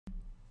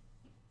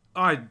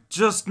I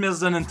just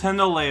missed the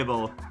Nintendo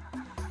label.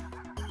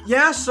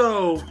 Yeah,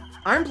 so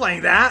I'm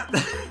playing that.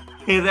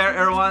 Hey there,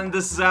 everyone.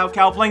 This is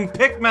Cal playing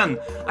Pikmin.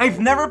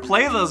 I've never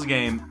played this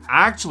game.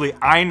 Actually,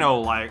 I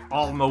know like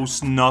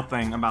almost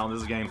nothing about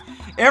this game.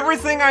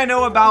 Everything I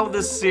know about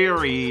this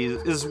series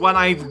is what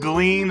I've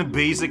gleaned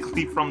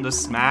basically from the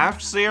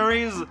Smash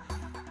series.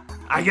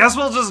 I guess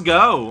we'll just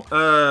go.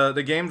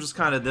 The game just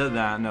kind of did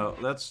that. No,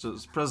 let's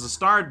just press the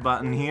start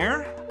button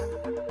here.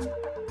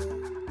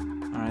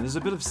 Alright, there's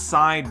a bit of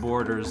side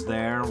borders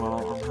there.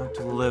 Well, I'll have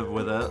to live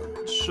with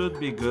it. Should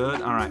be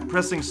good. Alright,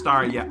 pressing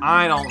start. Yeah,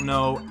 I don't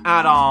know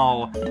at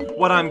all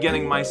what I'm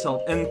getting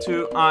myself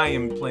into. I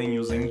am playing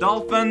using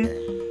Dolphin.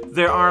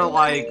 There are,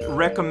 like,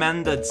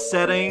 recommended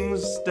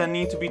settings that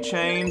need to be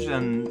changed,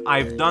 and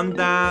I've done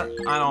that.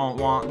 I don't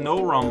want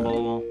no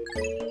rumble.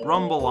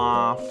 Rumble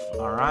off.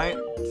 Alright.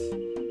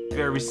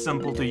 Very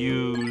simple to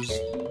use.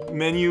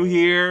 Menu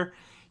here.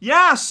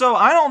 Yeah, so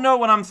I don't know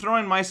what I'm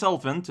throwing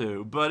myself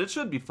into, but it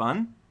should be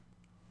fun.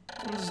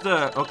 What's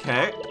the...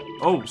 okay.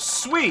 Oh,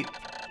 sweet!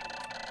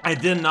 I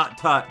did not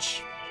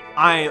touch.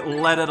 I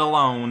let it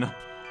alone.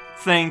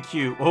 Thank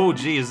you. Oh,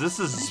 geez, this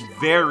is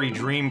very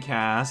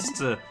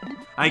Dreamcast.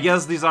 I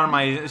guess these are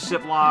my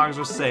ship logs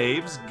or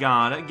saves.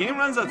 Got it. Game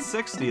runs at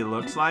 60, it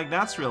looks like.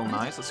 That's real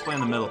nice. Let's play in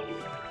the middle.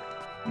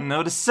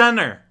 No, the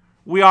center.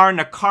 We are in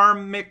the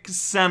karmic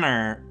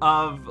center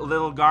of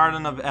Little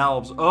Garden of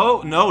Elves.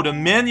 Oh, no, the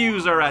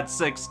menus are at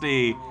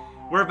 60.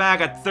 We're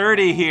back at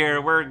 30 here,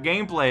 where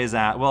gameplay is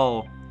at.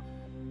 Well,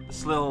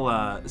 this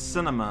little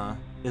cinema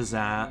is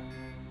at.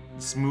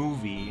 This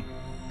movie.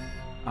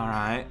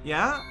 Alright,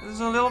 yeah, there's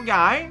a little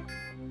guy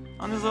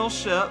on his little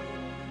ship.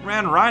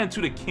 Ran right into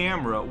the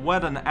camera.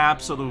 What an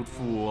absolute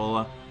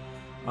fool.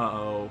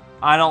 Uh-oh.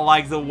 I don't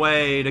like the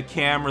way the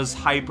camera's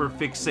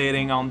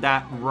hyper-fixating on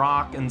that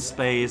rock in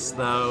space,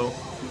 though.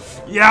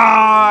 Yeah,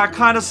 I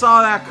kind of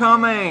saw that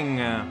coming.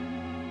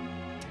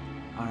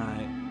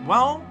 Alright.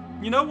 Well,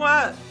 you know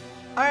what?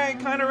 I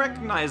kind of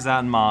recognize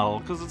that model,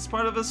 because it's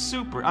part of a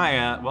super...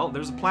 well,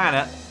 there's a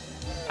planet.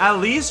 At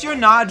least you're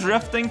not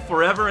drifting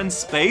forever in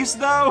space,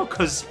 though,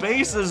 because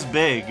space is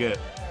big.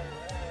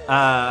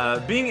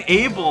 Having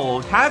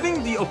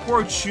the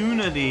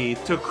opportunity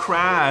to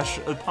crash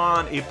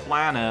upon a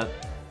planet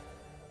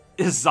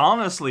is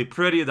honestly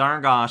pretty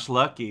darn gosh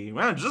lucky.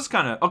 Well, just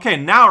kind of... okay,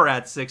 now we're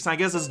at 6. I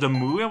guess it's the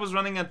movie I was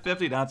running at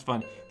 50. That's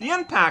fun. The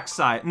impact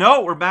site.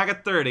 No, we're back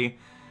at 30.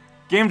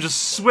 Game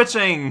just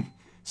switching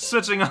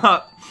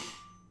up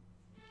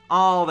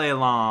all day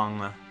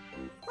long.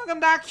 Look at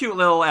that cute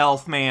little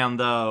elf man,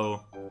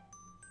 though.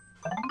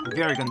 I'm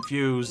very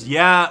confused.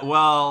 Yeah,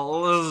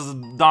 well, this is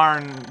a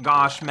darn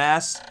gosh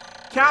mess.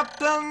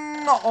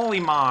 Captain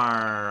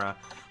Olimar.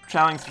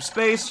 Traveling through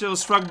space, she was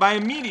struck by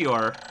a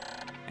meteor.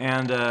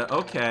 And,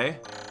 okay.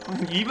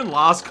 He even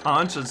lost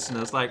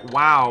consciousness. Like,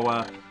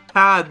 wow.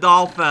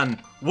 Dolphin.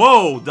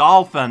 Whoa,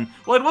 Dolphin.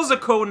 Well, it was a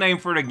code name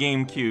for the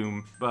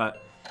GameCube,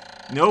 but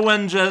no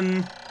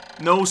engine,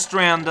 no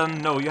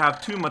stranding. No, you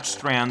have too much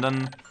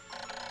stranding.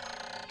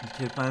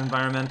 Okay, planet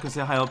environment, because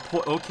they have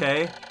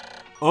okay.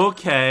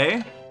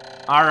 Okay.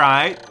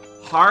 Alright.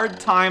 Hard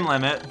time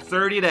limit.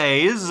 30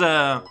 days.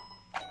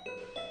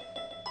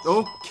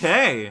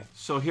 Okay.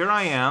 So here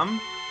I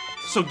am.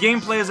 So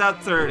gameplay is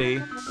at 30.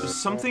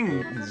 There's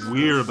something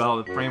weird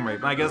about the frame rate,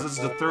 but I guess it's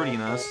the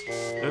 30ness.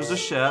 There's a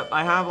ship.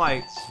 I have,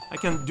 like... I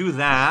can do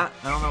that.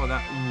 I don't know what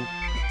that...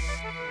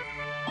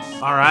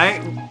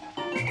 Alright.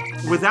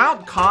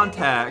 Without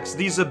context,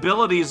 these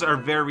abilities are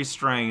very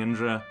strange.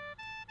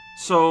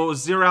 So,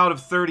 0 out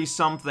of 30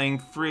 something,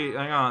 free...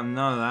 I got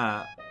none of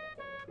that.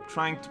 I'm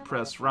trying to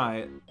press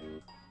right.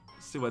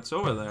 See what's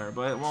over there,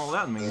 but it won't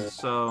let me,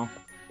 so...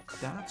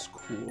 That's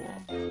cool.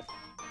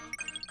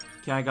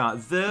 Okay, I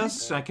got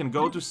this. I can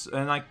go to...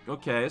 and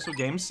okay, so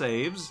game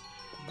saves.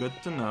 Good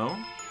to know.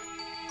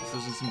 This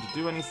doesn't seem to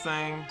do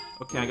anything.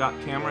 Okay, I got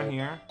camera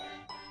here.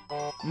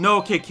 No,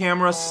 okay,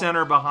 camera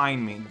center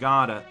behind me.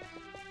 Got it.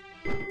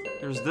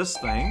 There's this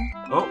thing.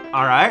 Oh,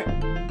 alright.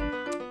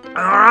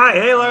 Alright,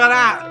 hey, look at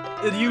that!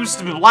 It used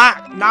to be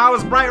black, now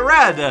it's bright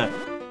red!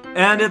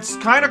 And it's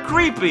kind of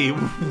creepy.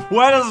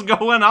 What is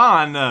going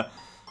on? Are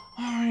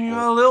you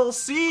a little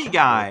seed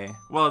guy?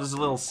 Well, it is a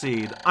little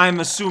seed. I'm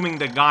assuming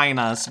the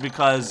Gainas,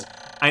 because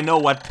I know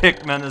what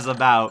Pikmin is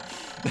about.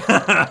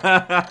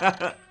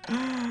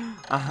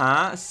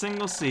 Uh-huh,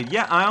 single seed.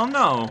 Yeah, I don't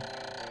know.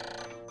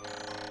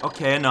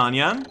 Okay, an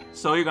onion.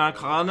 So you're gonna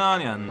call it an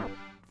onion.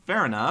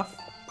 Fair enough.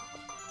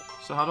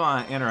 So how do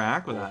I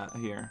interact with that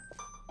here?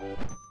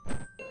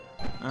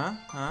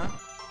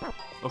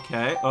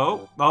 Okay.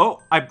 Oh,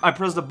 I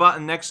pressed the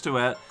button next to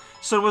it.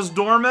 So it was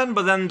dormant,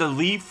 but then the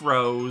leaf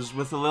rose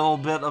with a little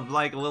bit of,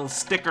 like, a little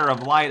sticker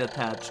of light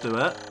attached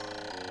to it.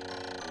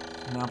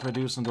 Now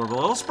produce an adorable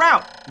little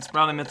sprout. The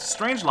sprout emits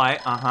strange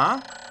light. Uh-huh.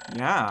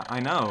 Yeah,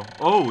 I know.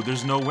 Oh,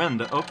 there's no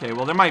wind. Okay,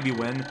 well, there might be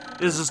wind.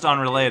 It's just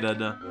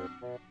unrelated.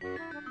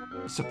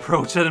 Let's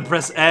approach it and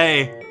press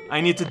A.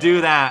 I need to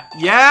do that.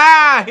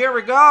 Yeah, here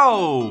we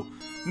go.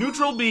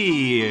 Neutral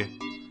B.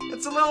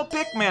 It's a little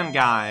Pikmin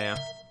guy.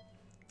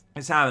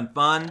 He's having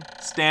fun,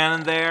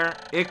 standing there.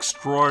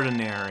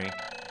 Extraordinary.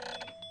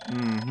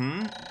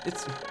 I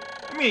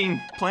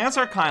mean, plants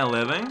are kind of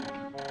living.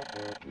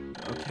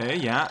 Okay,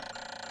 yeah.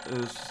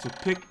 So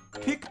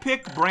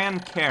pick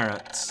brand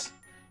carrots.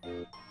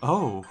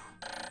 Oh.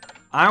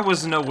 I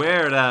wasn't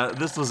aware that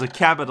this was a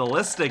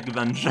capitalistic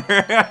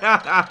venture.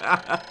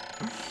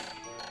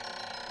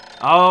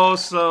 Oh,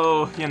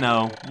 so, you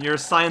know, your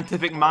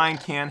scientific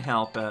mind can't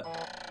help it.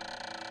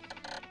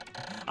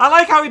 I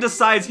like how he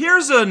decides,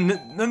 here's an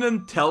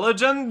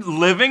intelligent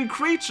living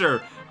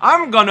creature.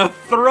 I'm gonna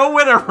throw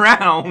it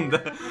around.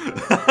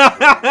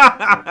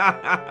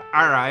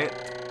 Alright.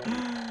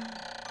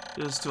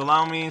 Just to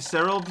allow me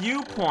several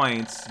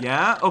viewpoints.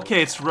 Yeah?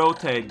 Okay, it's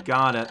rotate.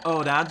 Got it.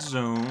 Oh, that's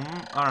zoom.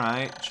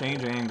 Alright.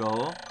 Change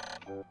angle.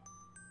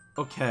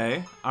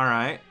 Okay.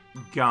 Alright.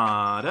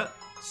 Got it.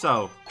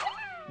 So.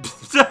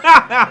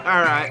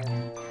 Alright.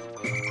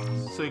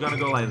 So you're gonna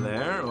go like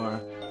there, or?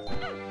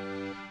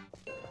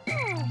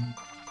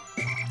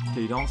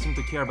 Okay, you don't seem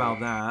to care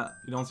about that.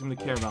 You don't seem to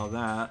care about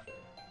that.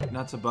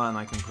 That's a button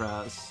I can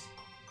press.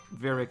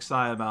 Very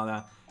excited about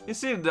that. You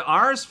see, the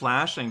R is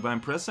flashing, but I'm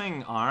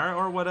pressing R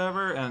or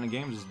whatever, and the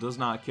game just does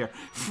not care.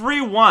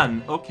 Free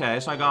one! Okay,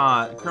 so I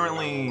got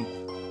currently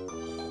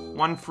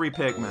 1 free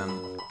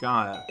Pikmin.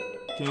 Got it.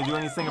 Can you do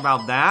anything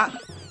about that?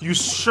 You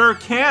sure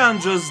can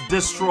just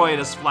destroy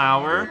this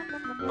flower.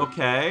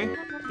 Okay.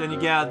 Then you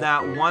get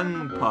that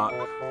 1 puck.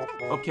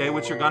 Okay,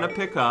 which you're gonna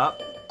pick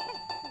up.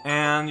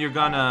 And you're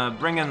gonna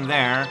bring in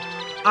there.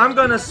 I'm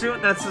gonna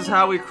assume this is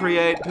how we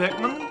create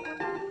Pikmin.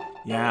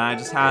 Yeah, I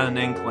just had an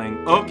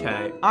inkling.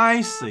 Okay,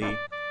 I see.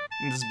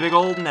 In this big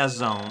old nest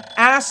zone.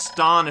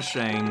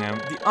 Astonishing.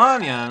 The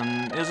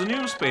Onion is a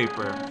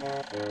newspaper.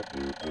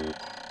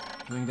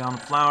 Going down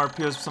the flower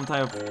appears some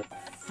type of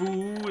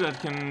food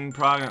that can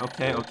probably...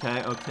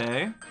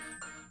 Okay.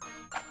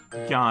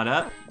 Got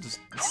it. Just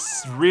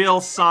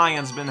real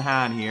science been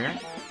had here.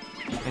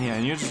 And yeah,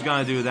 and you're just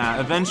gonna do that.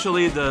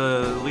 Eventually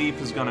the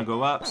leaf is gonna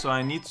go up, so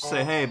I need to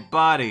say, hey,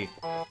 buddy,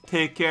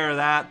 take care of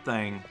that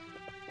thing.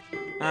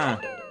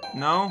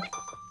 No?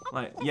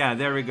 Like, yeah,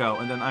 there we go.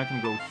 And then I can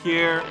go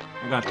here.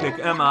 I gotta pick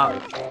him up.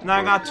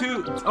 Now I got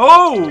 2.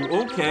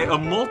 Oh, okay, a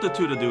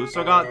multitude to do. So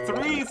I got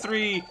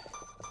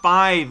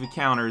 5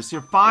 counters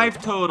here.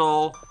 5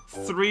 total.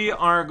 3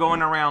 are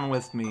going around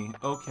with me.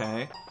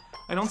 Okay.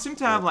 I don't seem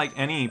to have, like,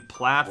 any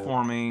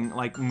platforming,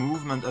 like,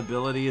 movement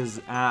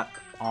abilities at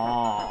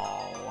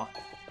all.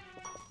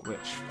 Which,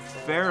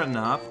 fair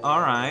enough.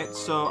 Alright,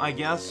 so I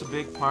guess a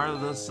big part of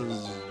this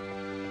is...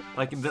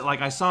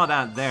 Like I saw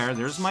that there.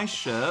 There's my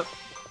ship.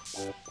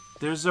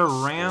 There's a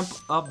ramp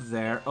up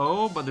there.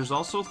 Oh, but there's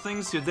also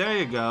things here. There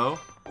you go.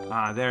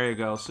 Ah, there you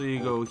go. So you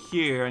go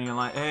here, and you're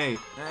like, hey.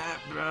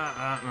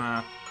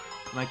 And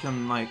I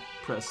can, like,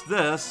 press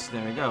this.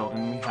 There you go.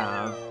 And we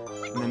have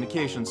an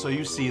indication. So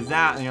you see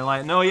that, and you're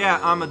like, no, yeah,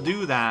 I'm gonna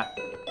do that.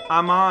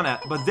 I'm on it.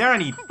 But there I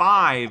need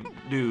 5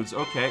 dudes.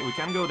 Okay, we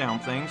can go down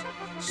things.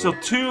 So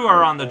 2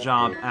 are on the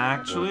job,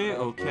 actually.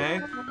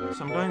 Okay.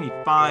 So I'm gonna need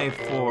 5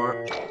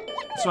 for...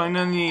 So I'm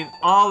gonna need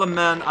all the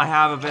men I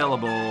have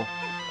available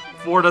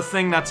for the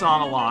thing that's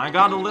on the line. I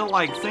got a little,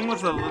 like, thing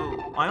with a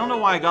little... I don't know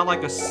why I got,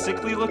 like, a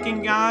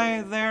sickly-looking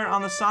guy there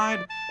on the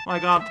side. Well, I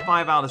got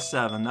 5 out of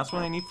 7. That's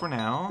what I need for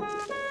now.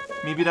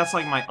 Maybe that's,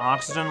 like, my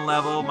oxygen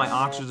level. My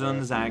oxygen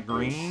is at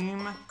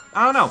green.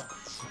 I don't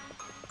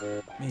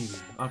know. Maybe.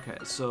 Okay,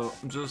 so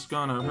I'm just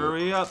gonna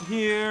hurry up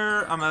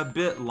here. I'm a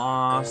bit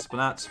lost, but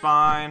that's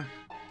fine.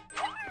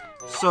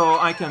 So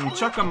I can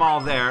chuck them all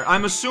there.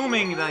 I'm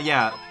assuming that,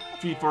 yeah...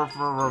 For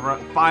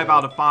 5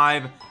 out of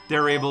 5,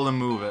 they're able to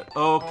move it.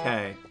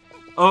 Okay.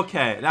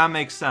 Okay, that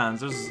makes sense.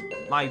 There's,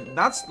 like,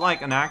 that's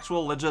like an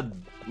actual legit,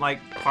 like,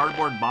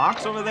 cardboard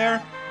box over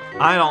there.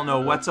 I don't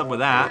know what's up with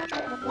that.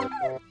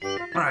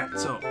 Alright,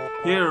 so,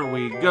 here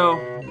we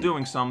go.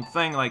 Doing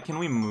something. Like, can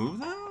we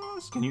move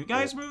this? Can you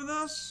guys move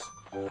this?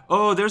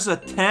 Oh, there's a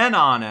 10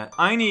 on it.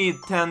 I need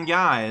 10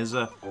 guys.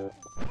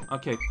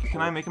 Okay, can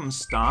I make them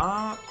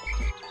stop?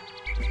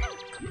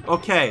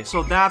 Okay,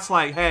 so that's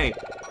like, hey...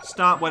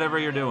 Stop whatever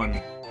you're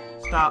doing.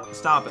 Stop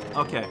it.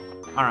 Okay.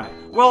 Alright.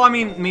 Well, I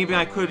mean, maybe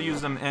I could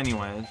use them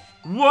anyway.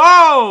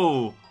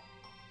 Whoa!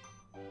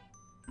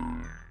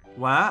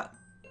 What?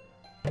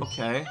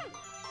 Okay.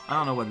 I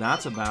don't know what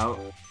that's about.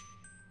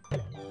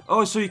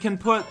 Oh, so you can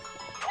put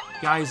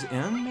guys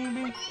in,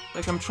 maybe?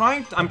 Like, I'm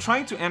trying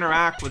to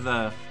interact with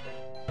the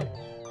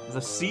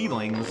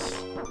seedlings.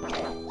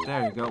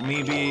 There you go.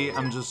 Maybe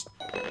I'm just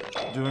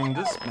doing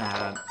this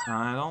bad.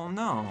 I don't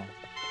know.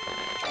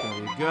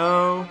 There we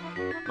go.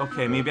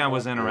 Okay, maybe I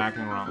was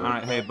interacting wrong.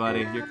 Alright, hey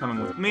buddy, you're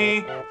coming with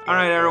me.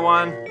 Alright,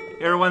 everyone.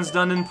 Everyone's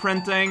done in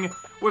printing.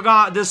 We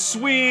got this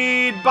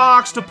sweet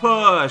box to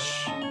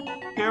push.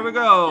 Here we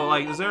go.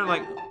 Like, is there,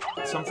 like,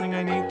 something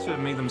I need to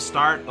make them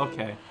start?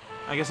 Okay.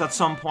 I guess at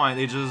some point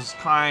they just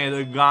kind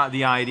of got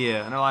the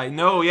idea. And they're like,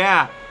 no,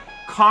 yeah.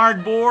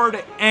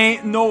 Cardboard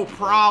ain't no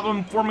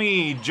problem for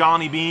me,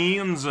 Johnny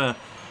Beans.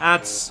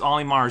 That's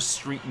Olimar's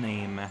street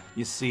name,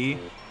 you see.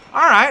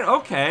 Alright,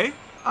 okay.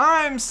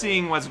 I'm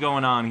seeing what's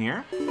going on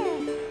here.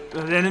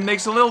 then it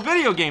makes a little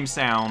video game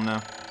sound.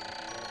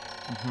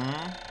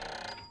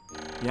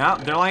 Yeah,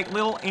 they're like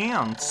little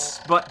ants,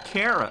 but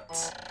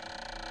carrots.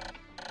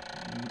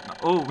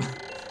 Oh.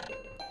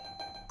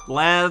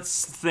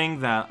 Let's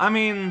think that. I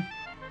mean,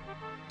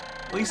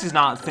 at least he's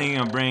not thinking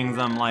of bringing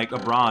them, like,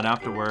 abroad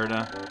afterward.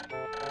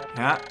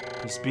 Yeah,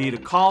 press B to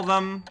call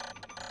them.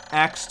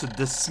 X to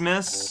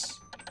dismiss.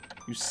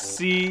 Use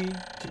C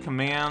to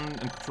command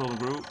and control the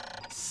group.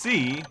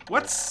 C?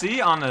 What's C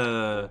on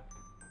the...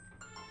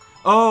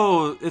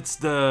 Oh, it's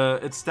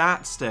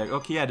that stick.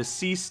 Okay, yeah, the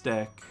C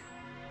stick.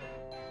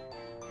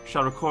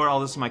 Shall record all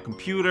this on my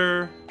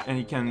computer. And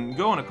you can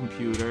go on a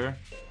computer.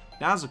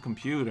 That's a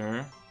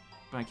computer.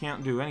 But I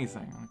can't do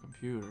anything on a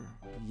computer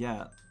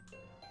yet.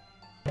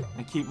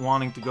 I keep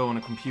wanting to go on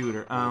a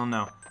computer. I don't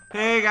know.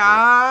 Hey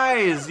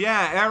guys!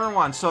 Yeah,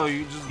 everyone. So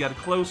you just get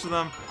close to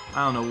them.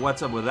 I don't know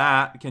what's up with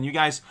that. Can you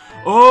guys...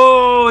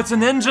 Oh, it's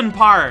an engine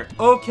part!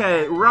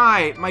 Okay,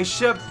 right. My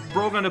ship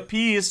broke into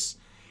piece.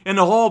 And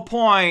the whole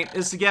point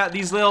is to get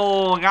these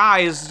little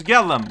guys to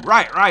get them.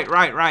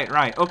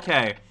 Right.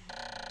 Okay.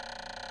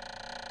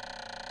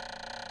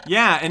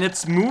 Yeah, and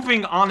it's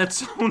moving on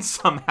its own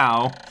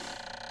somehow.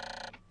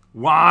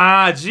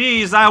 Wow,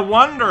 geez, I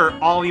wonder,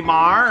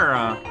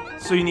 Olimar.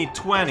 So you need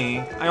 20.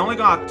 I only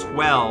got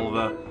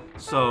 12,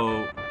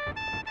 so...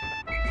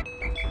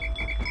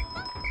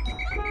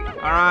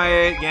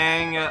 Alright,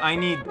 gang, I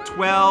need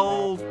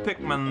 12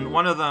 Pikmin.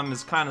 One of them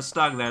is kind of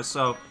stuck there,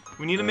 so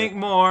we need to make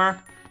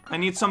more. I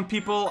need some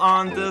people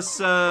on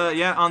this,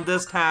 yeah, on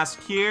this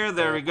task here.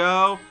 There we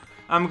go.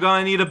 I'm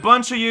gonna need a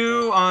bunch of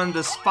you on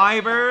this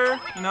fiber,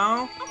 you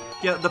know?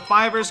 Get the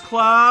Fibers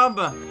Club.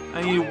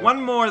 I need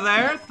one more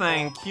there,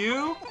 thank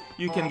you.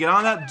 You can get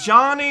on that.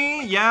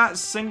 Johnny, yeah,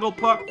 single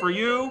puck for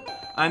you.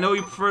 I know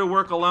you prefer to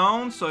work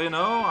alone, so you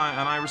know,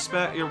 and I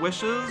respect your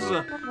wishes.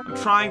 I'm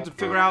trying to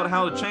figure out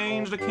how to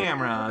change the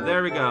camera.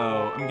 There we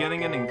go. I'm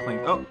getting an inkling.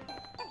 Oh,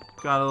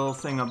 got a little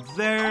thing up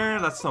there.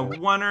 That's the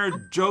winner.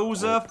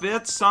 Joseph,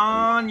 it's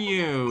on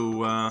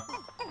you.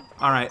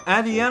 Alright,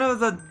 at the end of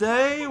the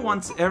day,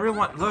 once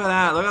everyone... Look at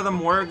that, look at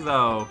them work,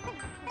 though.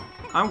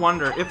 I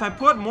wonder, if I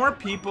put more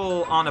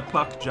people on a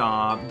puck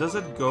job, does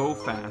it go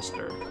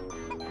faster?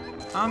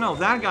 I don't know,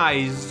 that guy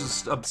is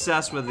just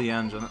obsessed with the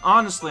engine.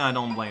 Honestly, I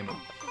don't blame him.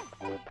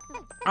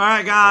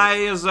 Alright,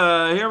 guys,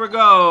 here we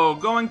go.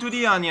 Going to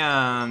the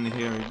onion.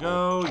 Here we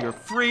go. You're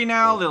free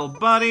now, little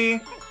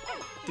buddy.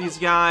 These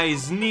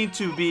guys need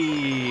to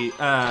be,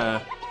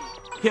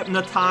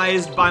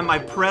 hypnotized by my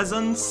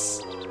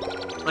presence.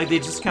 Like, they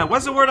just can't...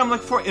 What's the word I'm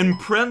looking for?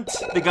 Imprint?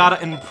 They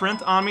gotta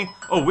imprint on me.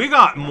 Oh, we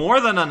got more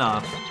than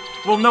enough.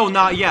 Well, no,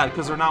 not yet,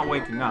 because they're not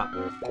waking up.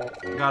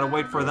 Gotta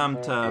wait for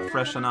them to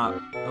freshen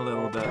up a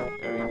little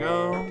bit. There you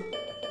go.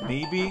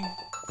 Maybe.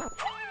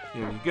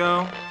 Here you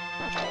go.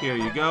 Here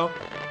you go.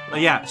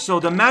 Yeah, so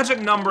the magic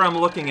number I'm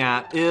looking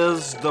at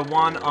is the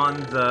one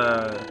on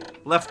the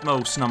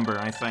leftmost number,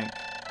 I think.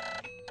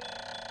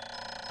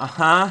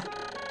 Uh-huh.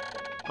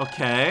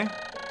 Okay.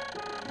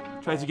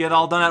 Try to get it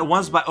all done at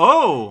once, but...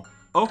 Oh!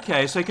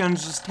 Okay, so you can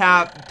just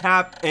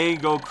tap A,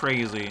 go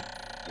crazy.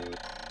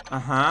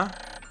 Uh-huh.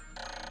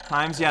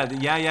 Times, yeah,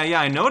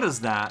 I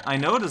noticed that.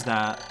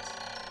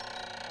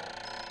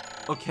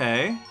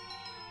 Okay.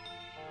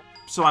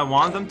 So I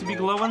want them to be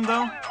glowing,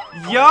 though?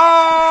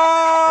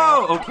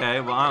 Yo!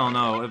 Okay, well, I don't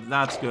know if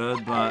that's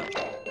good, but...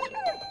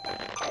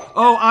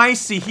 Oh, I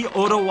see. He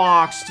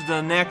auto-walks to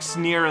the next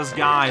nearest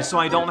guy, so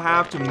I don't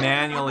have to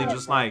manually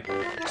just, like,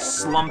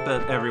 slump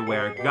it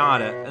everywhere.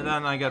 Got it. And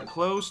then I get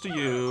close to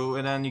you,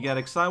 and then you get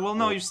excited. Well,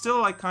 no, you're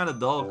still, like, kind of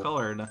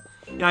dull-colored.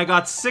 Yeah, I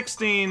got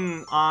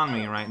 16 on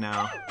me right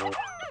now.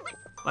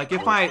 Like,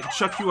 if I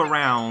chuck you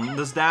around,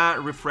 does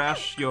that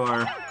refresh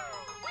your...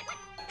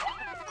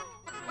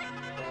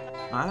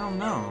 I don't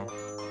know.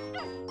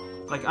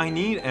 Like, I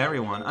need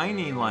everyone. I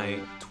need,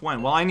 like,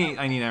 20. Well, I need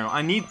everyone.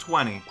 I need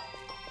 20.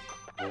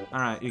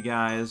 Alright, you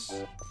guys.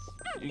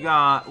 We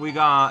got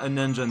a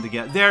ninja to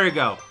get. There you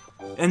go.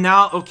 And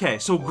now, okay,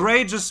 so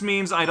gray just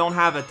means I don't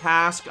have a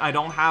task. I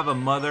don't have a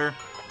mother.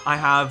 I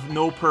have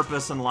no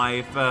purpose in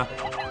life.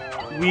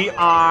 We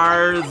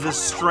are the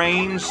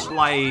strange,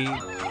 like,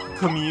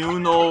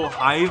 communal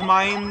hive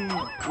mind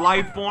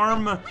life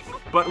form,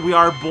 but we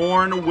are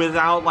born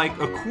without, like,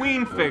 a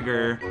queen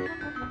figure,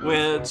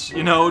 which,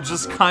 you know,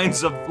 just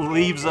kinds of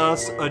leaves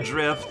us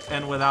adrift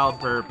and without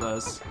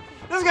purpose.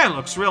 This guy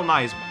looks real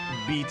nice,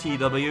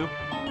 BTW.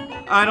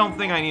 I don't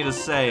think I need to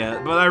say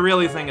it, but I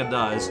really think it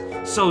does.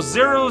 So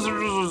 0,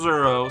 0,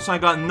 0, so I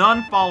got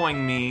none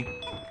following me,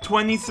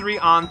 23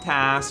 on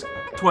task,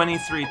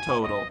 23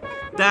 total.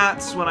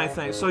 That's what I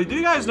think. So do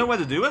you guys know what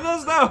to do with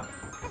this, though?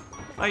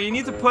 Like, you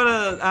need to put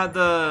it at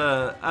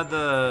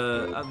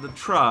the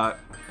truck.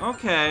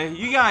 Okay,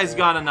 you guys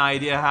got an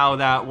idea how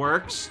that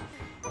works.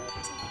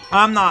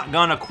 I'm not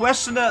gonna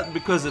question it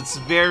because it's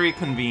very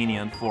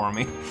convenient for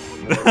me.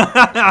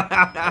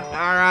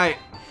 Alright.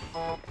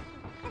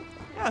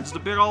 Yeah, just a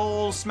big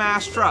old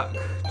smash truck.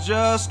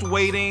 Just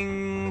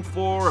waiting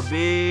for a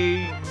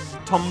big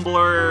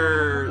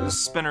tumbler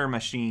spinner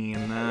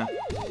machine.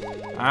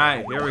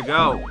 Alright, here we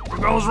go.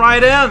 It goes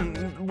right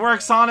in.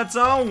 Works on its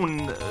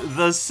own.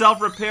 The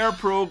self-repair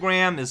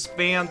program is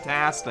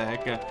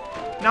fantastic.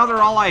 Now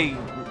they're all like,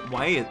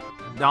 wait,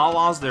 they all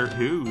lost their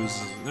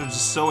who's. They're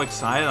just so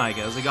excited, I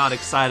guess. They got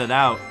excited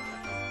out.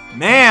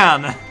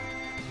 Man,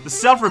 the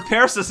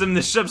self-repair system in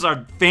the ships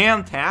are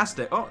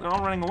fantastic. Oh, they're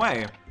all running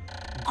away.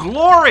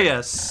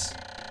 Glorious!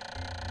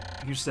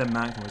 You said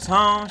man was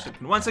home. Ship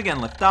can once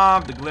again lift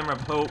off. The glimmer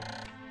of hope.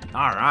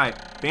 Alright,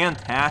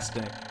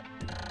 fantastic.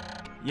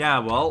 Yeah,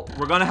 well,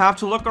 we're gonna have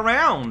to look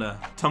around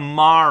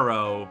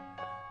tomorrow.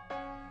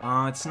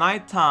 It's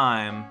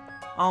nighttime.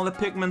 All the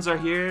Pikmins are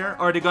here.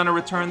 Are they gonna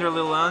return their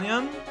little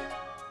onion?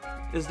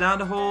 Is that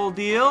the whole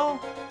deal?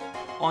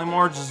 Only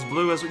more just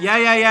blue as...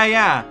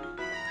 Yeah.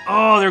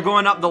 Oh, they're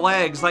going up the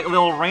legs like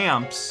little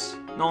ramps.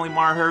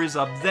 Olimar hurries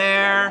up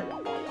there.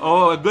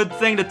 Oh, a good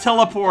thing the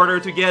teleporter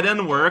to get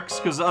in works,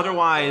 because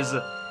otherwise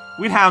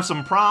we'd have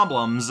some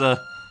problems.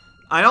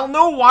 I don't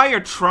know why you're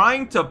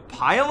trying to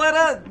pilot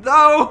it,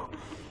 though.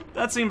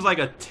 That seems like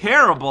a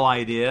terrible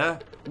idea.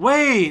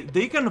 Wait,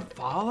 they can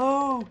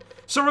follow?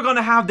 So we're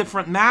gonna have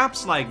different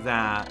maps like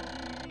that.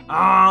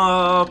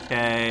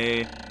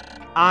 Okay.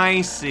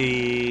 I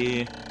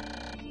see.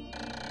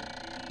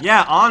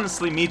 Yeah,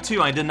 honestly, me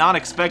too. I did not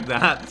expect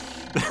that.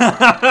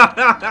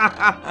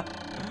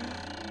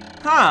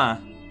 Huh.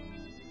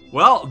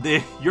 Well,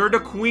 you're the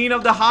queen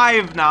of the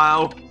hive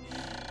now.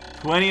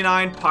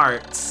 29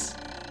 parts.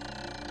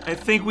 I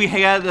think we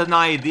had an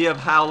idea of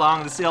how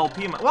long this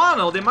LP might... Well,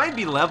 no, there might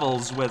be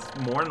levels with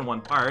more than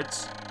one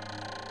parts.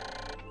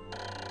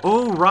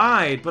 Oh,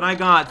 right, but I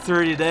got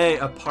 30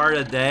 a part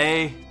a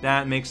day.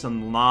 That makes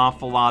an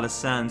awful lot of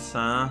sense,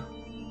 huh?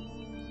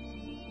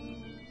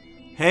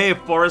 Hey,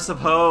 Forest of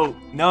Hope.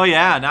 No,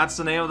 yeah, that's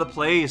the name of the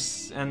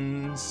place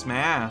in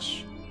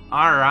Smash.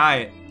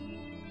 Alright.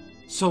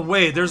 So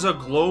wait, there's a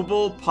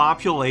global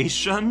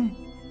population?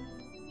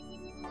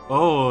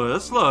 Oh,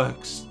 this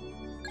looks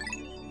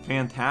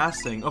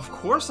fantastic. Of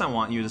course I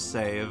want you to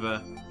save.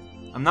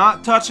 I'm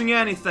not touching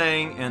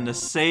anything, and the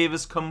save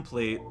is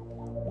complete.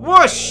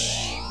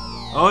 Whoosh!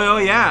 Oh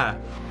yeah.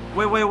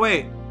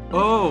 Wait.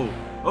 Oh,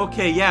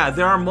 okay, yeah,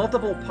 there are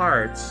multiple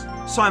parts.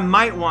 So I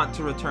might want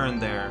to return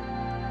there.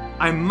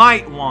 I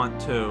might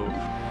want to.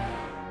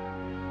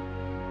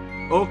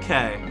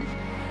 Okay.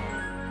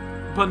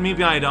 But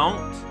maybe I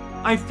don't.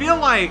 I feel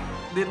like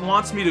it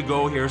wants me to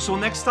go here, so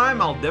next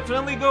time I'll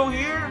definitely go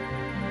here.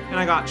 And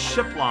I got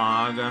ship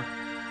log.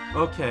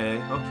 Okay,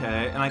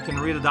 and I can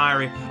read a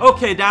diary.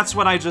 Okay, that's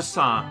what I just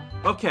saw.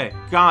 Okay,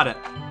 got it.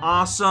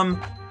 Awesome.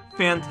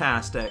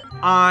 Fantastic.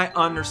 I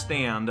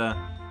understand.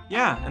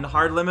 Yeah, and a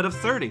hard limit of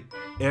 30.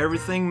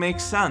 Everything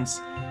makes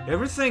sense.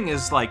 Everything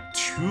is like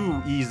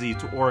too easy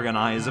to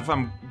organize if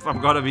I'm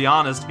gonna be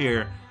honest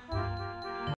here.